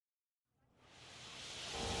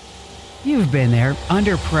You've been there,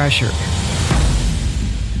 under pressure.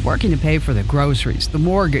 Working to pay for the groceries, the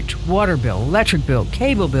mortgage, water bill, electric bill,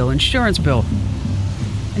 cable bill, insurance bill.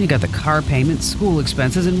 And you got the car payment, school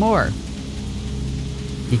expenses, and more.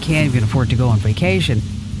 You can't even afford to go on vacation.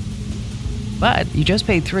 But you just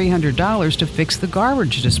paid $300 to fix the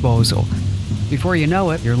garbage disposal. Before you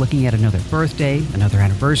know it, you're looking at another birthday, another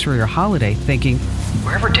anniversary or holiday, thinking,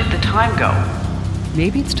 wherever did the time go?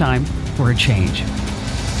 Maybe it's time for a change.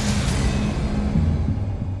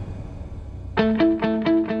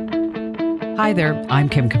 Hi there, I'm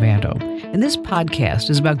Kim Commando, and this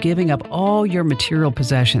podcast is about giving up all your material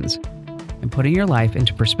possessions and putting your life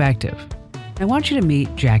into perspective. I want you to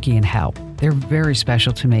meet Jackie and Hal. They're very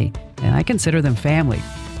special to me, and I consider them family.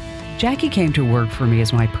 Jackie came to work for me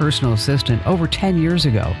as my personal assistant over 10 years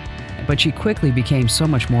ago, but she quickly became so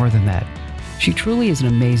much more than that. She truly is an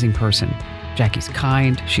amazing person. Jackie's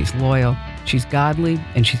kind, she's loyal, she's godly,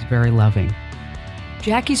 and she's very loving.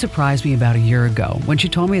 Jackie surprised me about a year ago when she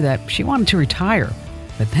told me that she wanted to retire.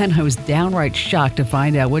 But then I was downright shocked to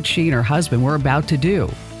find out what she and her husband were about to do.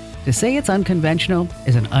 To say it's unconventional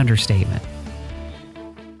is an understatement.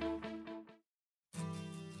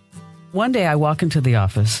 One day I walk into the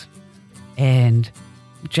office and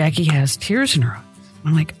Jackie has tears in her eyes.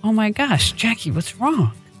 I'm like, oh my gosh, Jackie, what's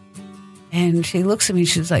wrong? And she looks at me,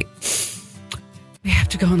 she's like, we have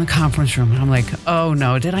to go in the conference room. And I'm like, oh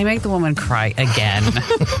no, did I make the woman cry again?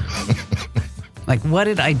 Like, what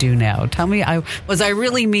did I do now? Tell me, was I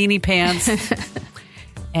really meanie pants?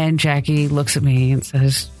 And Jackie looks at me and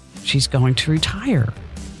says, she's going to retire.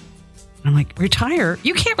 And I'm like, retire?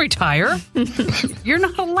 You can't retire. You're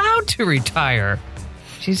not allowed to retire.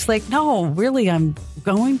 She's like, no, really, I'm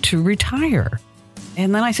going to retire.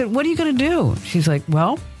 And then I said, what are you going to do? She's like,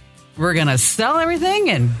 well, we're going to sell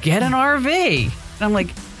everything and get an RV. And I'm like,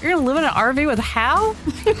 you're going to live in an RV with Hal?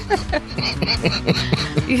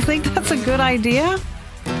 You think that's a good idea?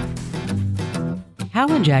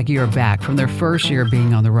 Hal and Jackie are back from their first year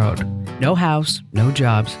being on the road. No house, no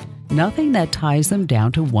jobs, nothing that ties them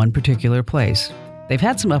down to one particular place. They've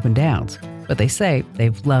had some up and downs, but they say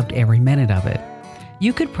they've loved every minute of it.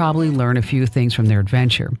 You could probably learn a few things from their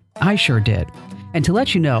adventure. I sure did. And to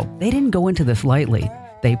let you know, they didn't go into this lightly.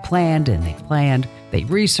 They planned and they planned, they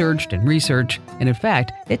researched and researched, and in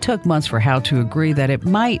fact, it took months for Hal to agree that it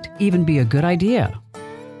might even be a good idea.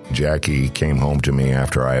 Jackie came home to me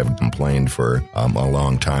after I had complained for a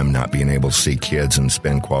long time not being able to see kids and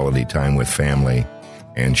spend quality time with family.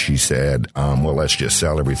 And she said, well, let's just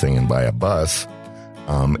sell everything and buy a bus.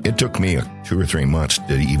 It took me 2 or 3 months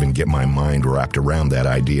to even get my mind wrapped around that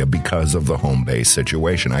idea because of the home-based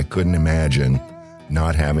situation. I couldn't imagine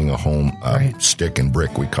not having a home, stick and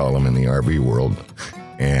brick, we call them in the RV world.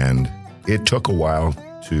 And it took a while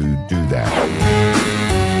to do that.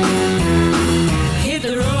 Hit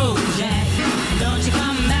the road, Jack. Don't you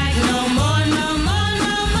come back no more, no more,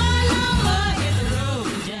 no more, no more. Hit the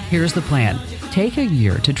road, Jack. Here's the plan. Take a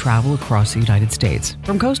year to travel across the United States,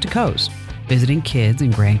 from coast to coast, visiting kids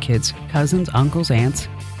and grandkids, cousins, uncles, aunts,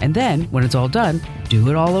 and then, when it's all done, do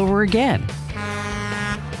it all over again.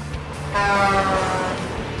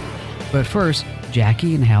 But first,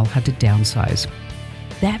 Jackie and Hal had to downsize.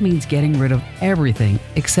 That means getting rid of everything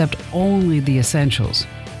except only the essentials.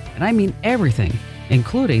 And I mean everything,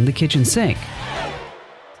 including the kitchen sink.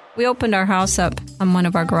 We opened our house up on one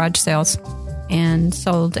of our garage sales and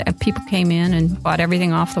sold. People came in and bought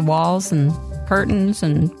everything off the walls and curtains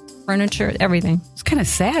and furniture, everything. It's kind of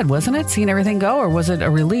sad, wasn't it, seeing everything go, or was it a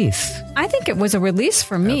release? I think it was a release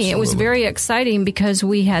for me. Absolutely. It was very exciting because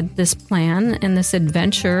we had this plan and this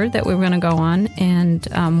adventure that we were going to go on, and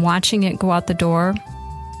watching it go out the door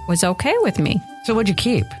was okay with me. So what'd you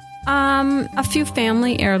keep? A few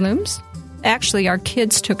family heirlooms. Actually, our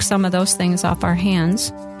kids took some of those things off our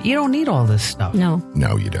hands. You don't need all this stuff. No.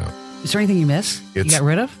 No, you don't. Is there anything you miss? You got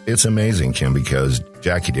rid of? It's amazing, Kim, because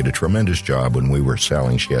Jackie did a tremendous job when we were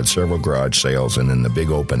selling. She had several garage sales and then the big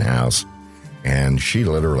open house, and she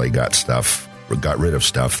literally got rid of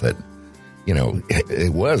stuff that,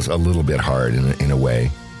 it was a little bit hard in a way.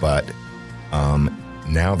 But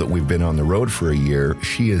now that we've been on the road for a year,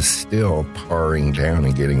 she is still paring down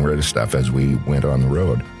and getting rid of stuff as we went on the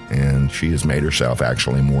road. And she has made herself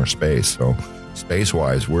actually more space. So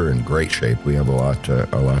space-wise, we're in great shape. We have a lot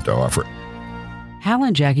to offer. Hal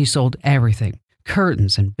and Jackie sold everything.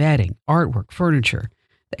 Curtains and bedding, artwork, furniture.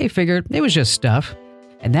 They figured it was just stuff.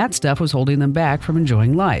 And that stuff was holding them back from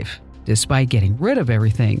enjoying life. Despite getting rid of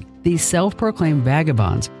everything, these self-proclaimed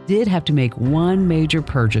vagabonds did have to make one major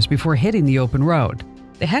purchase before hitting the open road.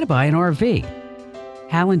 They had to buy an RV.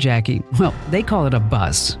 Hal and Jackie, well, they call it a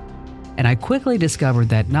bus. and I quickly discovered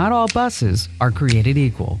that not all buses are created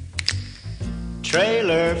equal.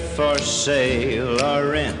 Trailer for sale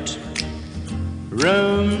or rent.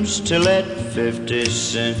 Rooms to let 50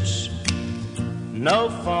 cents. No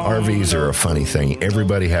phone. RVs are a funny thing.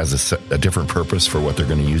 Everybody has a different purpose for what they're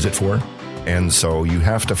going to use it for. And so you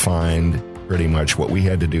have to find pretty much what we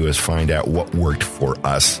had to do is find out what worked for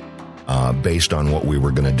us based on what we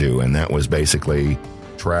were going to do. And that was basically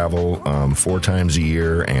travel 4 times a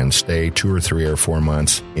year and stay 2 or 3 or 4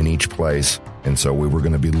 months in each place. And so we were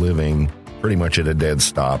going to be living pretty much at a dead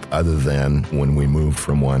stop other than when we moved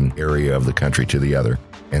from one area of the country to the other.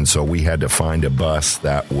 And so we had to find a bus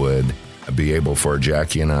that would be able for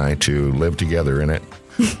Jackie and I to live together in it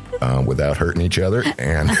without hurting each other.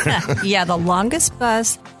 And Yeah, the longest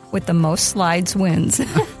bus with the most slides wins.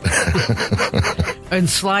 And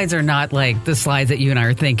slides are not like the slides that you and I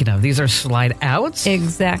are thinking of. These are slide outs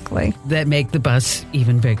Exactly. that make the bus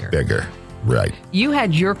even bigger. bigger. Right. You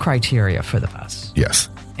had your criteria for the bus. Yes.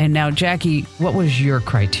 And now, Jackie, what was your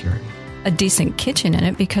criteria? A decent kitchen in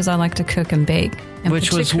it because I like to cook and bake. And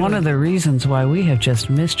Which was one of the reasons why we have just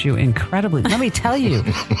missed you incredibly. Let me tell you,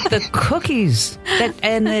 the cookies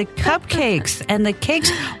and the cupcakes and the cakes.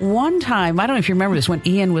 One time, I don't know if you remember this, when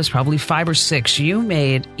Ian was probably 5 or 6, you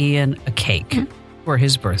made Ian a cake for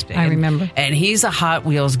his birthday. I remember. And he's a Hot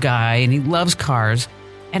Wheels guy and he loves cars.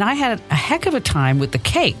 And I had a heck of a time with the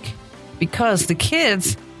cake because the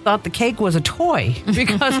kids thought the cake was a toy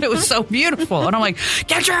because it was so beautiful. And I'm like,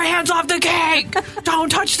 get your hands off the cake. Don't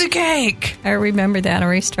touch the cake. I remember that, a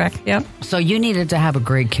racetrack. Yep. So you needed to have a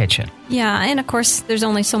great kitchen. Yeah, and of course, there's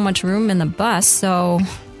only so much room in the bus. So,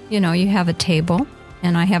 you have a table,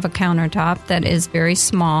 and I have a countertop that is very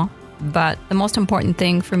small. But the most important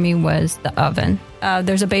thing for me was the oven.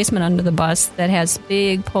 There's a basement under the bus that has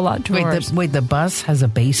big pull-out drawers. Wait, the bus has a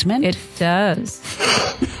basement? It does.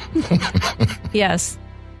 Yes.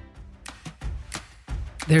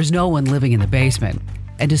 There's no one living in the basement.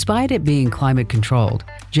 And despite it being climate controlled,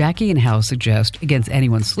 Jackie and Hal suggest against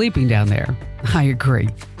anyone sleeping down there. I agree.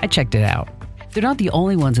 I checked it out. They're not the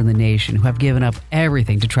only ones in the nation who have given up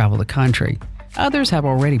everything to travel the country. Others have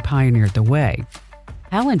already pioneered the way.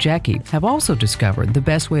 Hal and Jackie have also discovered the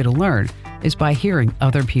best way to learn is by hearing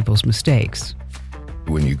other people's mistakes.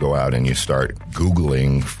 When you go out and you start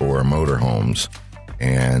Googling for motorhomes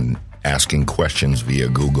and asking questions via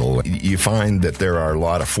Google, you find that there are a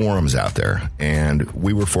lot of forums out there. And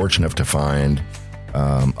we were fortunate to find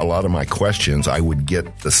a lot of my questions, I would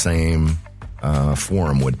get the same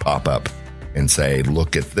forum would pop up and say,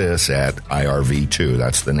 look at this at IRV2.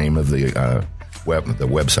 That's the name of the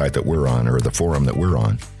website that we're on, or the forum that we're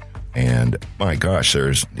on. And my gosh,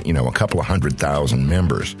 there's, a couple of 100,000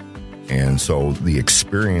 members. And so the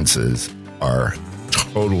experiences are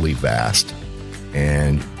totally vast.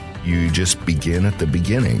 And you just begin at the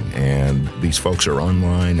beginning, and these folks are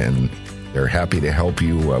online and they're happy to help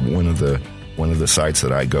you. One of the sites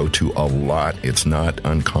that I go to a lot, it's not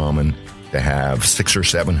uncommon to have 600 or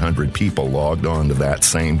 700 people logged on to that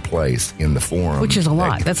same place in the forum. Which is a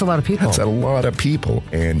lot. That's a lot of people. That's a lot of people.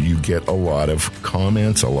 And you get a lot of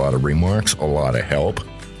comments, a lot of remarks, a lot of help.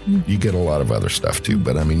 You get a lot of other stuff too,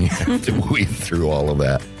 but you have to weed through all of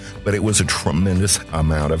that. But it was a tremendous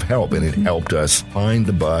amount of help, and it helped us find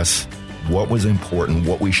the bus, what was important,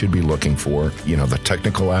 what we should be looking for, the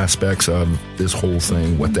technical aspects of this whole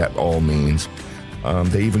thing, what that all means.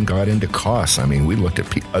 They even got into costs. We looked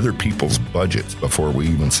at other people's budgets before we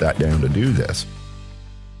even sat down to do this.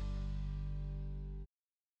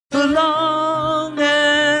 The long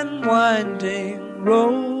and winding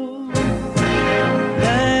road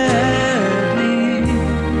that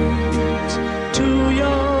leads to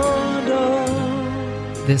your door.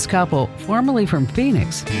 This couple, formerly from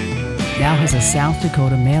Phoenix, now has a South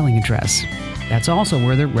Dakota mailing address. That's also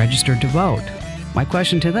where they're registered to vote. My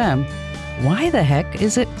question to them, why the heck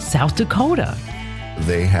is it South Dakota?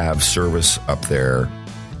 They have service up there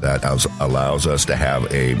that allows us to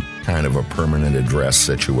have a kind of a permanent address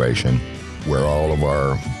situation where all of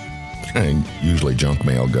our usually junk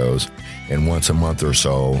mail goes. And once a month or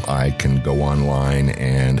so, I can go online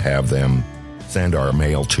and have them send our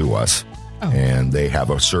mail to us. Oh. And they have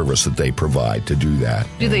a service that they provide to do that.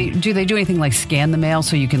 Do they do anything like scan the mail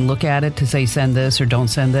so you can look at it to say send this or don't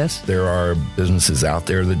send this? There are businesses out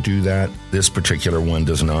there that do that. This particular one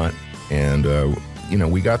does not. And,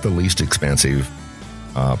 we got the least expensive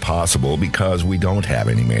possible because we don't have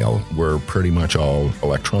any mail. We're pretty much all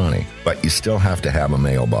electronic. But you still have to have a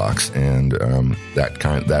mailbox. And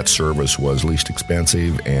that service was least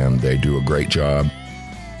expensive, and they do a great job.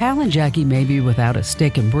 Hal and Jackie may be without a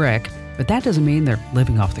stick and brick, but that doesn't mean they're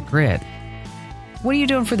living off the grid. what are you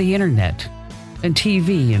doing for the internet and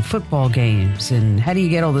TV and football games? And how do you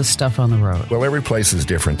get all this stuff on the road? Well, every place is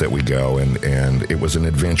different that we go, and it was an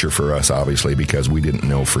adventure for us, obviously, because we didn't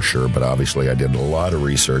know for sure. But obviously, I did a lot of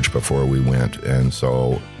research before we went, and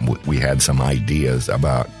so we had some ideas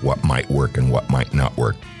about what might work and what might not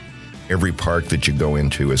work. Every park that you go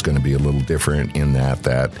into is going to be a little different in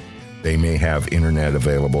that they may have internet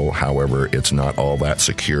available. However, it's not all that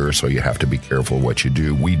secure, so you have to be careful what you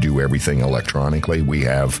do. We do everything electronically. We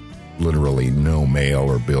have literally no mail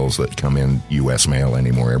or bills that come in U.S. mail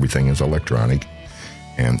anymore. Everything is electronic,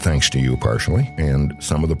 and thanks to you partially. And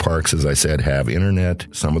some of the parks, as I said, have internet.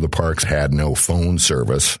 Some of the parks had no phone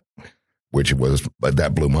service, but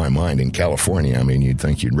that blew my mind. In California, I mean, you'd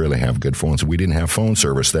think you'd really have good phones. We didn't have phone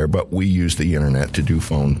service there, but we used the internet to do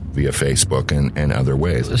phone via Facebook and other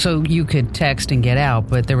ways. So you could text and get out,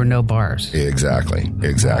 but there were no bars. Exactly.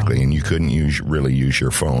 Wow. And you couldn't really use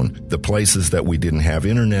your phone. The places that we didn't have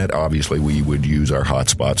internet, obviously we would use our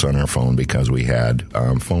hotspots on our phone because we had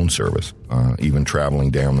phone service. Even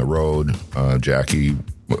traveling down the road, Jackie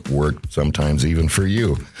worked sometimes even for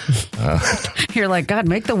you. You're like, God,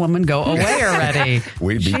 make the woman go away already.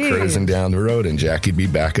 We'd be Jeez. cruising down the road, and Jackie'd be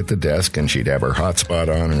back at the desk, and she'd have her hotspot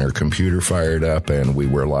on and her computer fired up, and we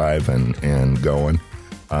were live and going.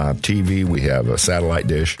 TV, we have a satellite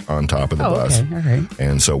dish on top of the bus. Okay. All right.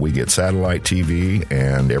 And so we get satellite TV,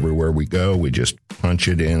 and everywhere we go, we just punch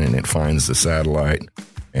it in, and it finds the satellite,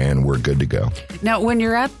 and we're good to go. Now, when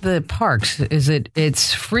you're at the parks,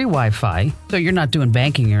 it's free Wi-Fi, so you're not doing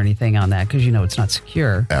banking or anything on that because you know it's not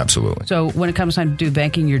secure. Absolutely. So when it comes time to do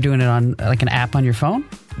banking, you're doing it on like an app on your phone?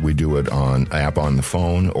 We do it on app on the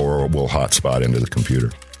phone, or we'll hotspot into the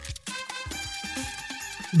computer.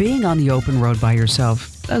 Being on the open road by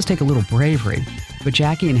yourself does take a little bravery, but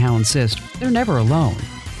Jackie and Hal insist they're never alone.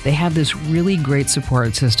 They have this really great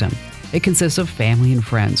support system. It consists of family and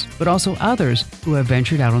friends, but also others who have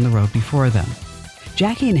ventured out on the road before them.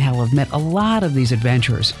 Jackie and Hal have met a lot of these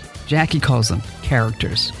adventurers. Jackie calls them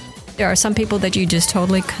characters. There are some people that you just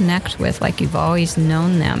totally connect with, like you've always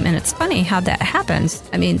known them. And it's funny how that happens.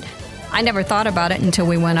 I mean, I never thought about it until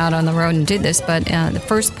we went out on the road and did this. But the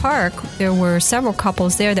first park, there were several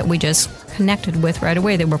couples there that we just connected with right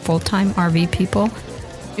away. They were full-time RV people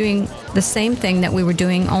doing the same thing that we were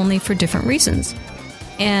doing, only for different reasons.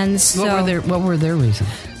 And so, What were their reasons?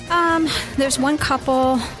 there's one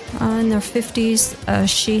couple in their 50s.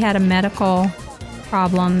 She had a medical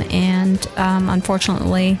problem, and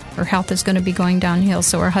unfortunately, her health is going to be going downhill.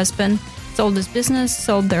 So her husband sold his business,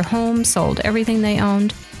 sold their home, sold everything they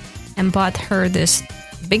owned, and bought her this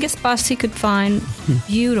biggest bus he could find.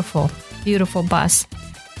 Beautiful, beautiful bus.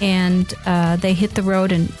 And they hit the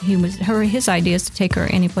road, and his idea is to take her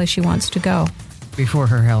any place she wants to go. Before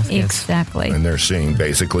her health gets... Exactly. And they're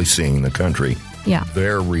basically seeing the country. Yeah.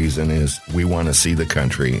 Their reason is we want to see the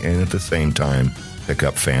country and at the same time pick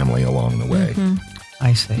up family along the way.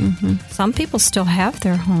 I see. Some people still have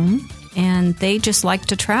their home, and they just like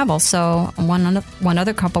to travel. So one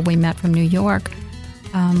other couple we met from New York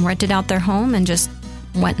rented out their home and just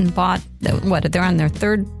went and bought, they're on their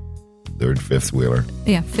Fifth wheeler.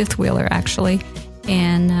 Yeah, fifth wheeler actually.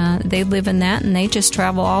 And they live in that, and they just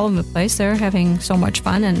travel all over the place. They're having so much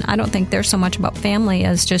fun, and I don't think they're so much about family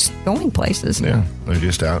as just going places. Yeah, they're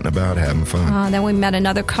just out and about having fun. Then we met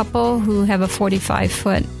another couple who have a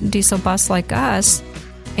 45-foot diesel bus like us,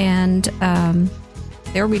 and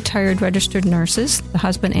they're retired registered nurses. The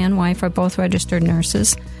husband and wife are both registered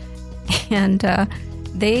nurses, and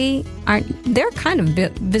they're kind of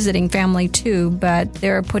visiting family too, but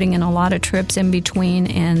they're putting in a lot of trips in between,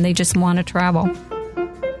 and they just want to travel.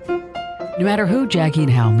 No matter who Jackie and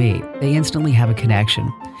Hal meet, they instantly have a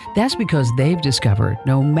connection. That's because they've discovered,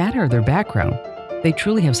 no matter their background, they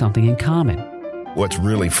truly have something in common. What's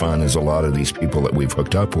really fun is a lot of these people that we've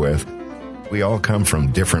hooked up with, we all come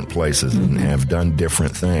from different places and have done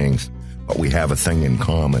different things, but we have a thing in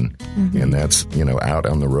common, and that's, out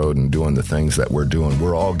on the road and doing the things that we're doing.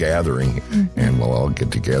 We're all gathering, and we'll all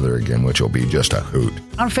get together again, which will be just a hoot.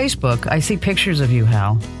 On Facebook, I see pictures of you,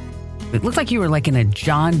 Hal. It looked like you were like in a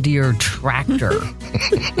John Deere tractor.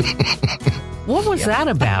 What was that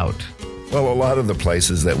about? Well, a lot of the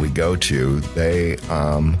places that we go to, they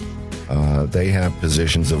have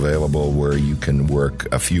positions available where you can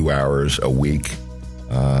work a few hours a week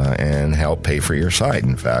and help pay for your site.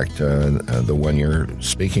 In fact, the one you're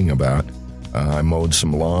speaking about, I mowed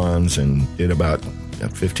some lawns and did about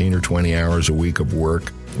 15 or 20 hours a week of work,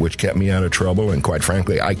 which kept me out of trouble. And quite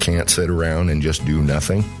frankly, I can't sit around and just do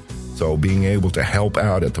nothing. So being able to help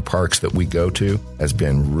out at the parks that we go to has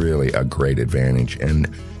been really a great advantage. And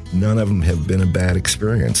none of them have been a bad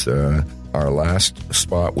experience. our last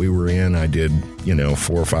spot we were in, I did,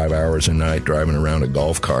 4 or 5 hours a night driving around a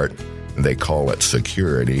golf cart. They call it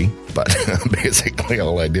security, but basically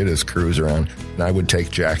all I did is cruise around. And I would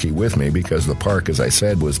take Jackie with me because the park, as I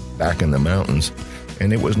said, was back in the mountains.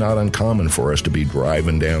 And it was not uncommon for us to be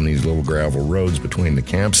driving down these little gravel roads between the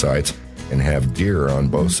campsites and have deer on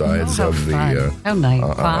both sides of the How nice.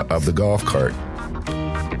 of the golf cart.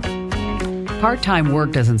 Part-time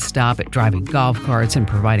work doesn't stop at driving golf carts and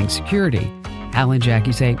providing security. Al and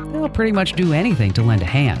Jackie say they'll pretty much do anything to lend a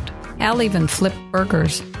hand. Al even flipped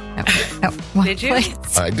burgers. At one Did you?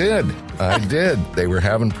 place. I did. They were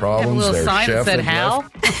having Had a problems. little Their sign that chef said had Hal.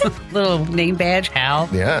 left. Little name badge, Hal.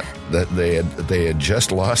 Yeah, that they had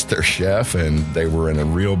just lost their chef and they were in a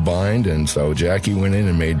real bind. And so Jackie went in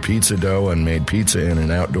and made pizza dough and made pizza in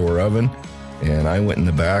an outdoor oven. And I went in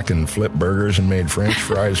the back and flipped burgers and made French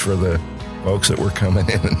fries for the folks that were coming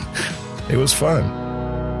in. It was fun.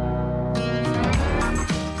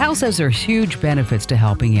 Hal says there are huge benefits to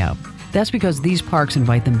helping out. That's because these parks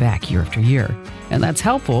invite them back year after year. And that's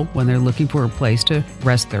helpful when they're looking for a place to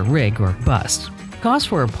rest their rig or bus. Costs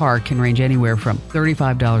for a park can range anywhere from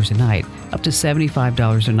 $35 a night up to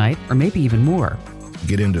 $75 a night, or maybe even more.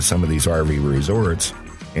 Get into some of these RV resorts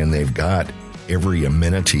and they've got every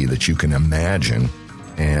amenity that you can imagine.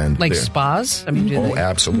 And Like they're- spas? I mean, do Oh, they?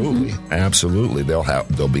 absolutely. Absolutely.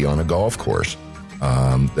 They'll be on a golf course.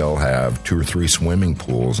 They'll have 2 or 3 swimming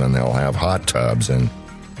pools and they'll have hot tubs and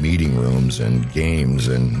meeting rooms and games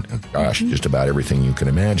and just about everything you can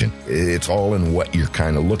imagine. It's all in what you're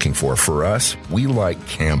kind of looking for. For us, we like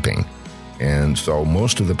camping. And so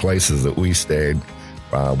most of the places that we stayed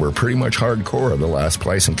were pretty much hardcore. The last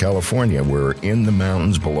place in California, we're in the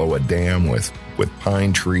mountains below a dam with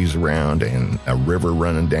pine trees around and a river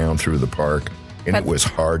running down through the park. And it was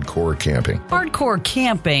hardcore camping. Hardcore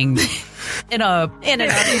camping in an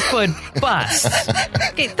 80-foot bus.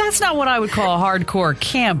 Okay, that's not what I would call hardcore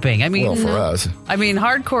camping. I mean, Well, for us. I mean,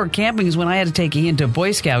 hardcore camping is when I had to take Ian to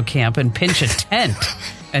Boy Scout camp and pinch a tent.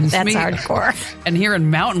 And That's hardcore. And hearing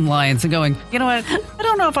mountain lions and going, you know what? I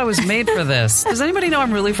don't know if I was made for this. Does anybody know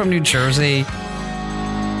I'm really from New Jersey?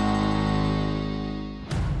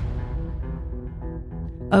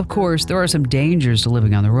 Of course, there are some dangers to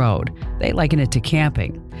living on the road. They liken it to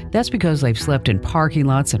camping. That's because they've slept in parking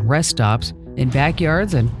lots and rest stops, in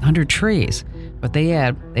backyards and under trees. But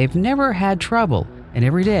they've never had trouble, and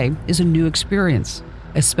every day is a new experience,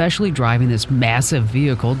 especially driving this massive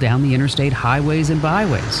vehicle down the interstate highways and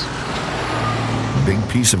byways. Big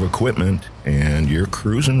piece of equipment, and you're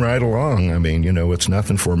cruising right along. I mean, it's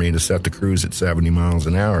nothing for me to set the cruise at 70 miles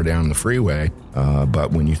an hour down the freeway.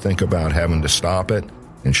 But when you think about having to stop it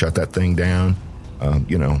and shut that thing down,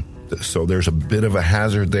 so there's a bit of a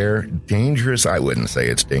hazard there. Dangerous? I wouldn't say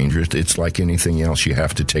it's dangerous. It's like anything else. You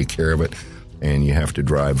have to take care of it, and you have to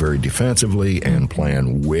drive very defensively and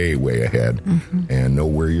plan way, way ahead and know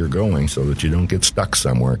where you're going so that you don't get stuck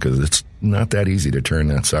somewhere, because it's not that easy to turn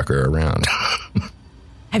that sucker around.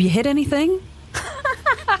 Have you hit anything?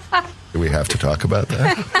 Do we have to talk about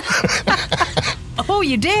that? Oh,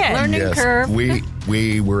 you did? Learning curve.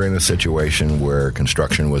 We were in a situation where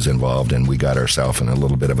construction was involved, and we got ourselves in a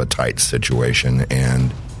little bit of a tight situation.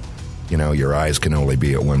 And, your eyes can only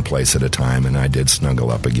be at one place at a time. And I did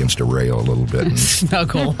snuggle up against a rail a little bit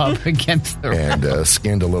Snuggle up against the and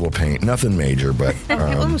skinned a little paint. Nothing major, but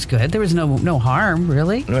it was good. There was no harm,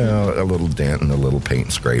 really. well, a little dent and a little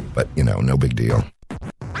paint scrape, but no big deal.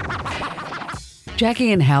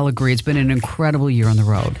 Jackie and Hal agree it's been an incredible year on the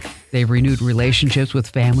road. They've renewed relationships with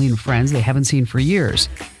family and friends they haven't seen for years.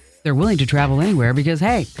 They're willing to travel anywhere because,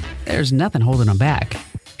 hey, there's nothing holding them back.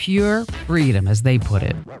 Pure freedom, as they put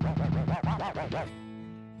it.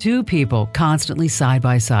 2 people constantly side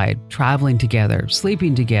by side, traveling together,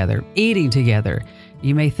 sleeping together, eating together.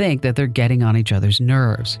 You may think that they're getting on each other's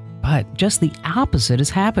nerves, but just the opposite is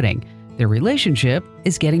happening. Their relationship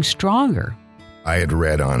is getting stronger. I had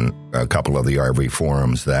read on a couple of the RV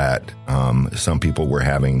forums that some people were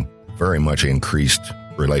having very much increased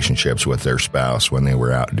relationships with their spouse when they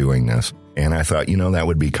were out doing this. And I thought, that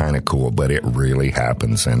would be kind of cool, but it really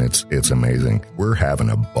happens, and it's amazing. We're having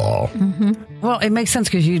a ball. Well, it makes sense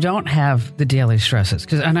because you don't have the daily stresses.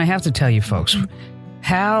 And I have to tell you, folks,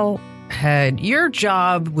 Hal had your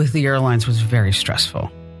job with the airlines was very stressful.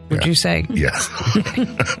 Would you say? Yes.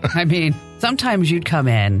 I mean, sometimes you'd come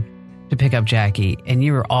in to pick up Jackie and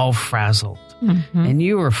you were all frazzled and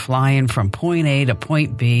you were flying from point A to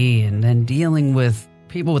point B and then dealing with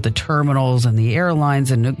people with the terminals and the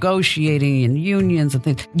airlines and negotiating and unions and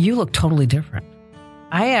things. You look totally different.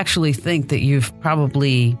 I actually think that you've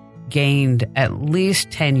probably gained at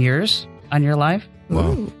least 10 years on your life.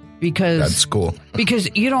 Well, because That's cool. because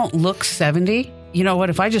you don't look 70. You know what?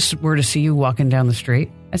 If I just were to see you walking down the street,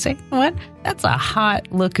 I'd say, you know what? That's a hot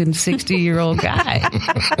looking 60-year-old guy.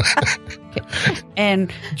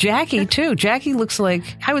 And Jackie, too. Jackie looks like,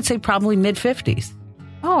 I would say, probably mid-50s.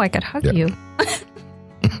 Oh, I could hug Yep. you.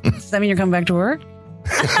 Does that mean you're coming back to work?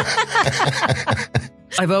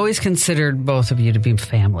 I've always considered both of you to be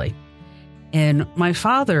family. And my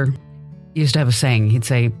father used to have a saying. He'd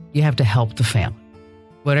say, you have to help the family.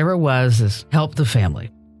 Whatever it was is help the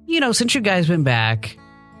family. You know, since you guys been back,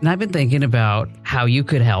 and I've been thinking about how you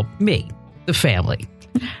could help me, the family.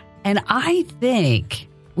 And I think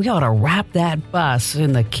we ought to wrap that bus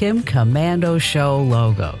in the Kim Commando Show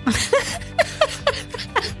logo.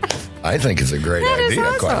 I think it's a great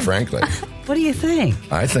idea, quite frankly. What do you think?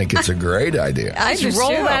 I think it's a great idea. I just roll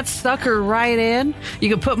that sucker right in. You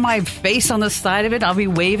can put my face on the side of it. I'll be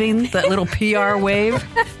waving that little PR wave.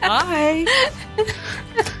 Hi.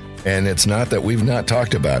 And it's not that we've not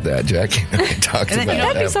talked about that. Jackie and I talked about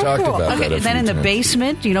that. That'd be so cool. About that a then few in the times.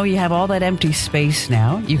 basement, you know, you have all that empty space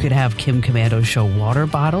now. You could have Kim Commando Show water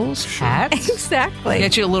bottles, hats. Exactly.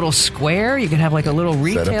 Get you a little square. You could have like a little Set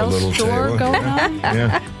up a retail little store table. going Yeah. on.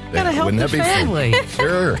 Yeah. Gotta help Wouldn't the that be fun? family.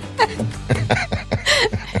 Sure.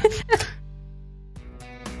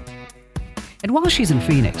 And while she's in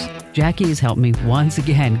Phoenix, Jackie has helped me once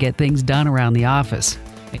again get things done around the office.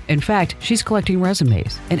 In fact, she's collecting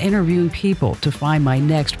resumes and interviewing people to find my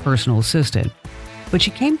next personal assistant. But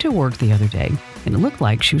she came to work the other day, and it looked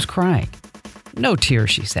like she was crying. No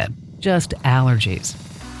tears, she said, just allergies.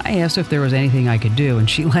 I asked if there was anything I could do, and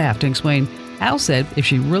she laughed and explained Al said if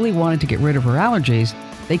she really wanted to get rid of her allergies,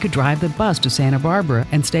 they could drive the bus to Santa Barbara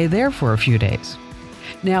and stay there for a few days.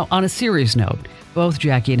 Now, on a serious note, both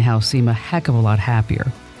Jackie and Hal seem a heck of a lot happier.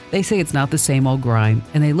 They say it's not the same old grind,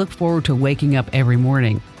 and they look forward to waking up every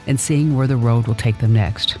morning and seeing where the road will take them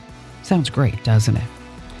next. Sounds great, doesn't it?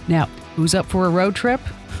 Now, who's up for a road trip?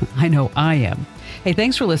 I know I am. Hey,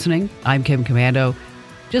 thanks for listening. I'm Kim Commando.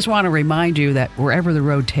 Just want to remind you that wherever the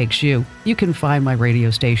road takes you, you can find my radio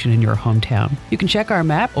station in your hometown. You can check our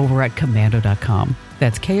map over at commando.com.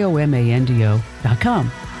 That's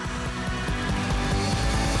KOMANDO.com.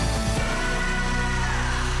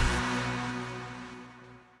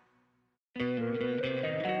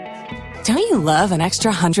 Don't you love an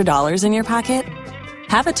extra $100 in your pocket?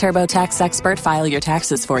 Have a TurboTax expert file your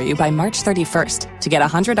taxes for you by March 31st to get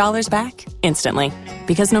 $100 back instantly.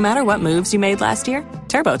 Because no matter what moves you made last year,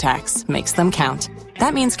 TurboTax makes them count.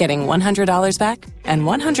 That means getting $100 back and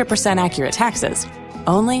 100% accurate taxes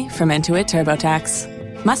only from Intuit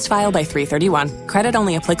TurboTax. Must file by 3/31. Credit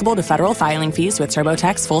only applicable to federal filing fees with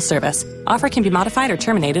TurboTax full service. Offer can be modified or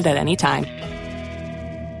terminated at any time.